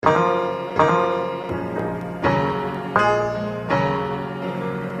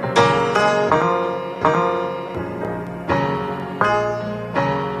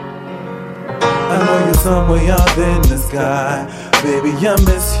somewhere out in the sky. Baby, I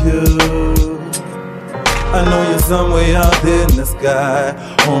miss you. I know you're somewhere out in the sky.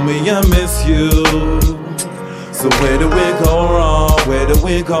 Homie, I miss you. So where do we go wrong? Where do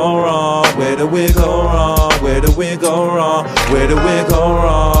we go wrong? Where do we go wrong? Where do we go wrong? Where do we go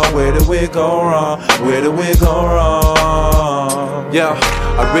wrong? Where do we go wrong? Where do we go wrong? Yeah,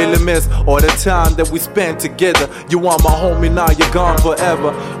 I really miss all the time that we spent together. You are my homie, now you're gone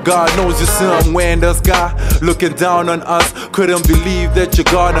forever. God knows you're somewhere in the sky, looking down on us. Couldn't believe that you're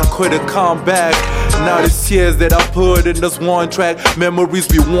gone and couldn't come back. Now the tears that I put in this one track, memories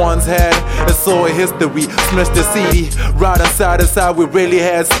we once had, and so a history. Smashed the CD, right side to side, we really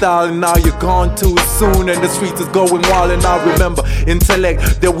had style. And now you're gone too soon, and the streets is going wild. And I remember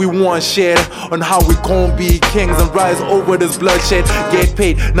intellect that we once shared, on how we gon' be kings and rise over this bloodshed. Get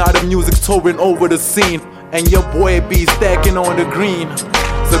paid, now the music's touring over the scene, and your boy be stacking on the green.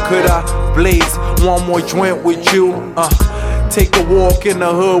 So could I blaze one more joint with you? Take a walk in the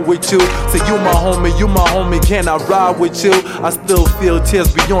hood with you. Say you my homie, can I ride with you? I still feel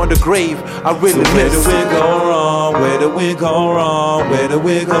tears beyond the grave. I really so where miss. Do we go wrong? Where do we go wrong? Where do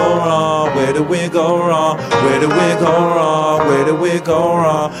we go wrong? Where do we go wrong? Where do we go wrong? Where do we go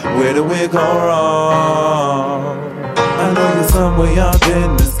wrong? Where do we go wrong? I know you're somewhere out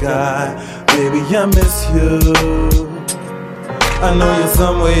in the sky. Baby, I miss you. I know you're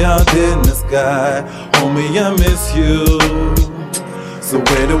somewhere out in the sky. Homie, I miss you. So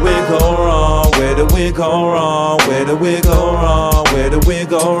where do we go wrong? Where do we go wrong? Where do we go wrong? Where do we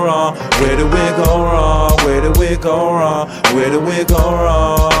go wrong? Where do we go wrong? Where do we go wrong? Where do we go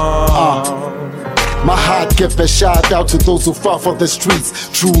wrong? My heart give a shout out to those who fought for the streets.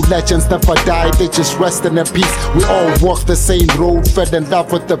 True legends never die, they just rest in peace. We all walked the same road, fell in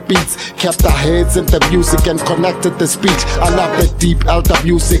love with the beats. Kept our heads in the music and connected the speech. I love the deep elder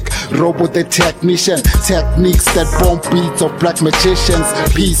music. Robo the technician, techniques that bomb beats of black magicians.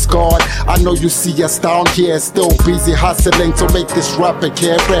 Peace God, I know you see us down here, still busy hustling to make this rap a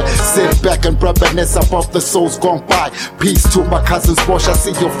career. Sit back and reminisce above the souls gone by. Peace to my cousins, Bosch, I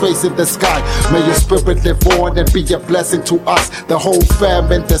see your face in the sky. May your spirit live on and be a blessing to us. The whole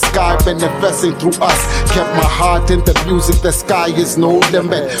fam in the sky manifesting through us. Kept my heart in the music, the sky is no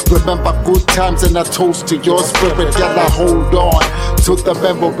limit. Remember good times and I toast to your spirit. Gotta hold on to the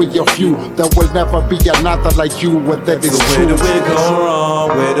memory of you. There will never be another like you, whether it's so true. Where do we go wrong?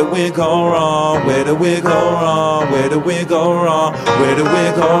 Where do we go wrong? Where do we go wrong? Where do we go wrong? Where do we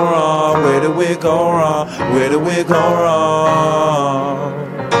go wrong? Where do we go wrong? Where do we go wrong?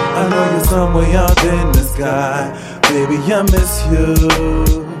 I know you're somewhere out in the sky. Baby, I miss you.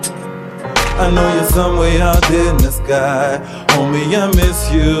 I know you're somewhere out in the sky. Homie, I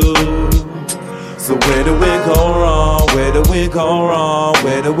miss you. So where do we go wrong? Where do we go wrong?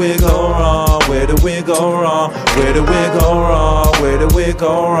 Where do we go wrong? Where do we go wrong? Where do we go wrong? Where do we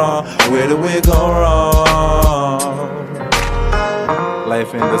go wrong? Where do we go wrong?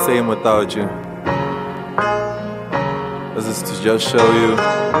 Life ain't the same without you. This is to just show you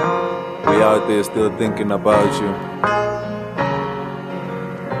we out there still thinking about you.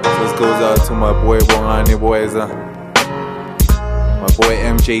 So this goes out to my boy Bongani Boyza, my boy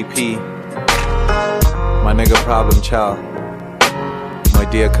MJP, my nigga Problem Child, my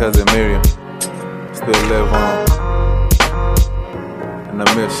dear cousin Miriam. Still live on, and I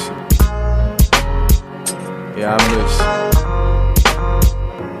miss you. Yeah, I miss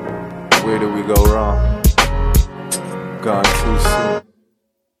you. Where did we go wrong? Gone too soon.